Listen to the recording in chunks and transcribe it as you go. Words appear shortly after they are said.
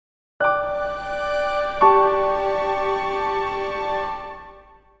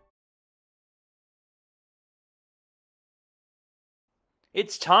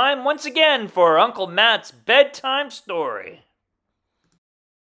It's time once again for Uncle Matt's bedtime story.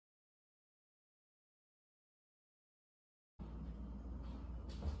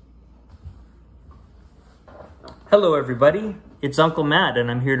 Hello everybody, it's Uncle Matt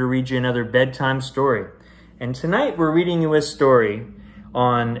and I'm here to read you another bedtime story. And tonight we're reading you a story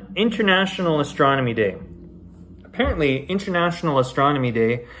on International Astronomy Day. Apparently, International Astronomy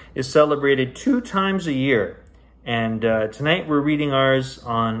Day is celebrated 2 times a year. And tonight we're reading ours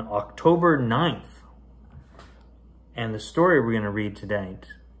on October 9th. And the story we're going to read tonight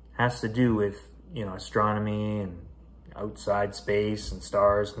has to do with, astronomy and outside space and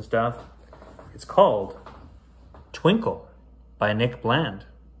stars and stuff. It's called Twinkle by Nick Bland.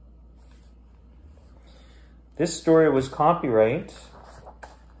 This story was copyright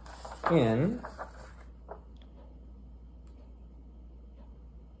in,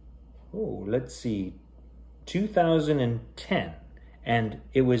 let's see, 2010, and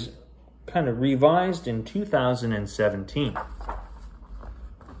it was kind of revised in 2017.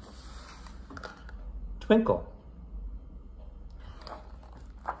 Twinkle.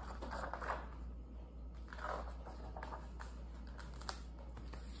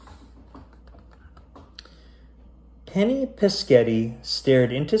 Penny Peschetti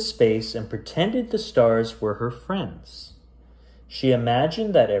stared into space and pretended the stars were her friends. She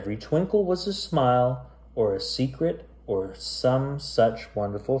imagined that every twinkle was a smile, or a secret, or some such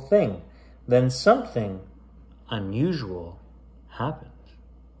wonderful thing. Then something unusual happened.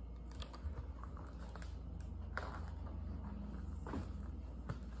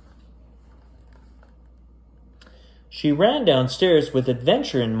 She ran downstairs with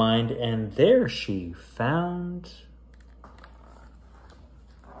adventure in mind, and there she found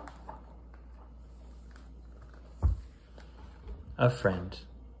a friend.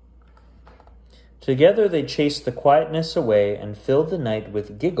 Together they chased the quietness away and filled the night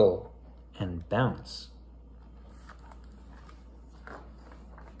with giggle and bounce.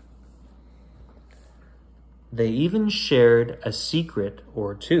 They even shared a secret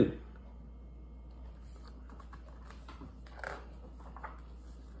or two.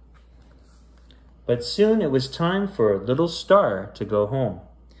 But soon it was time for Little Star to go home,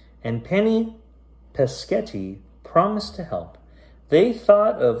 and Penny Peschetti promised to help. They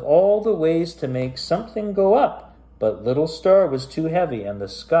thought of all the ways to make something go up, but Little Star was too heavy and the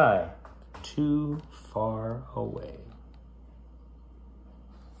sky too far away.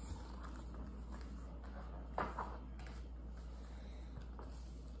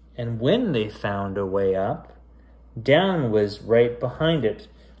 And when they found a way up, down was right behind it.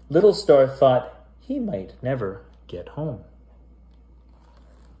 Little Star thought he might never get home.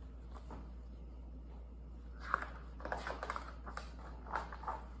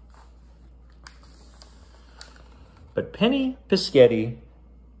 But Penny Peschetti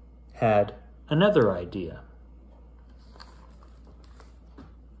had another idea.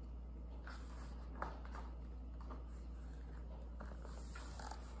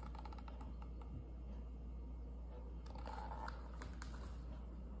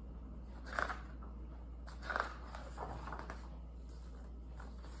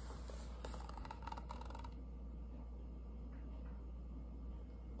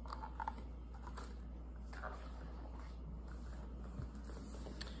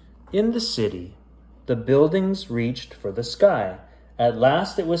 In the city, the buildings reached for the sky. At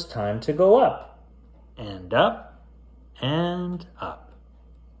last it was time to go up, and up, and up.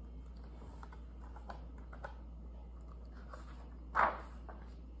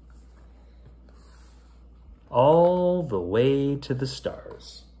 All the way to the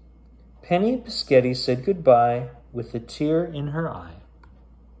stars. Penny Peschetti said goodbye with a tear in her eye.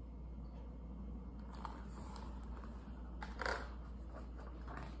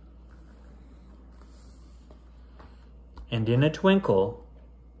 And in a twinkle,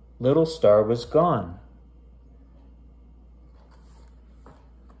 Little Star was gone.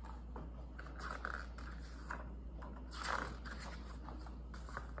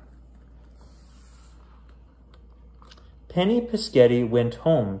 Penny Peschetti went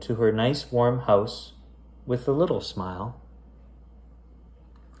home to her nice warm house with a little smile.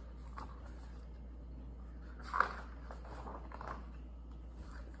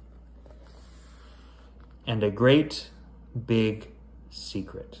 And a great big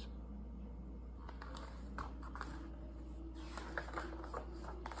secret.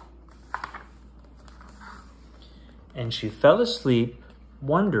 And she fell asleep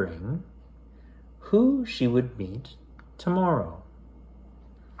wondering who she would meet tomorrow.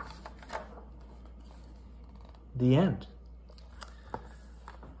 The end.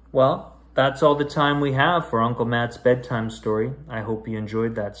 Well, that's all the time we have for Uncle Matt's bedtime story. I hope you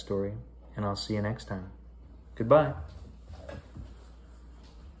enjoyed that story, and I'll see you next time. Goodbye.